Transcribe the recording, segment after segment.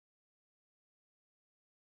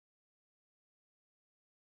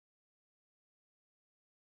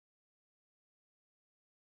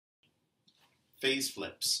phase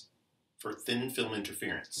flips for thin film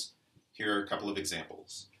interference. Here are a couple of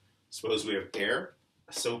examples. Suppose we have air,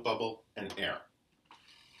 a soap bubble, and air.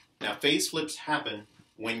 Now phase flips happen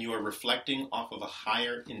when you are reflecting off of a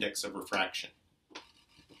higher index of refraction,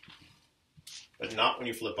 but not when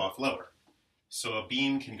you flip off lower. So a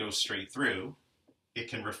beam can go straight through, it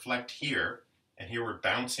can reflect here, and here we're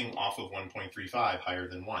bouncing off of 1.35 higher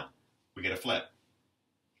than 1. We get a flip.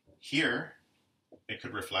 Here, it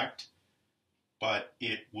could reflect, but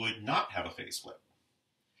it would not have a phase flip.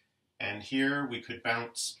 And here we could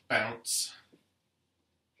bounce,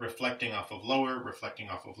 reflecting off of lower, reflecting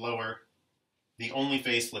off of lower. The only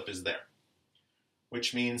phase flip is there,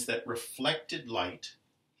 which means that reflected light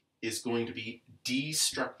is going to be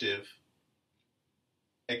destructive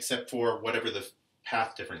except for whatever the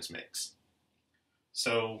path difference makes.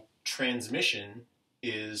 So transmission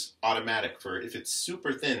is automatic for if it's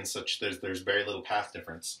super thin, such that there's very little path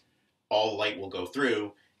difference, all light will go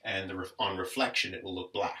through, and on reflection it will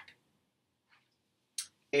look black.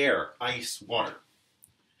 Air, ice, water.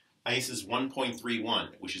 Ice is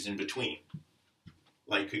 1.31, which is in between.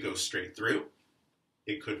 Light could go straight through.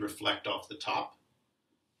 It could reflect off the top.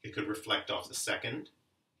 It could reflect off the second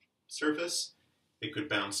surface. It could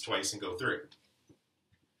bounce twice and go through.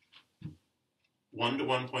 1 to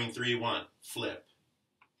 1.31, flip.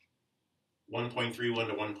 1.31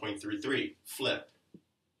 to 1.33, flip.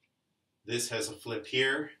 This has a flip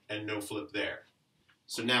here and no flip there.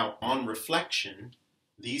 So now on reflection,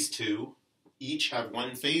 these two each have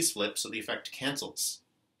one phase flip, so the effect cancels.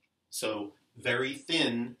 So very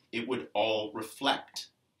thin, it would all reflect.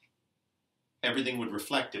 Everything would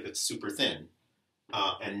reflect if it's super thin,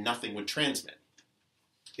 and nothing would transmit.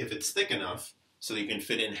 If it's thick enough, so that you can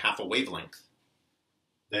fit in half a wavelength,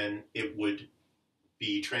 then it would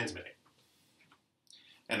be transmitting.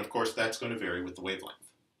 And of course, that's going to vary with the wavelength.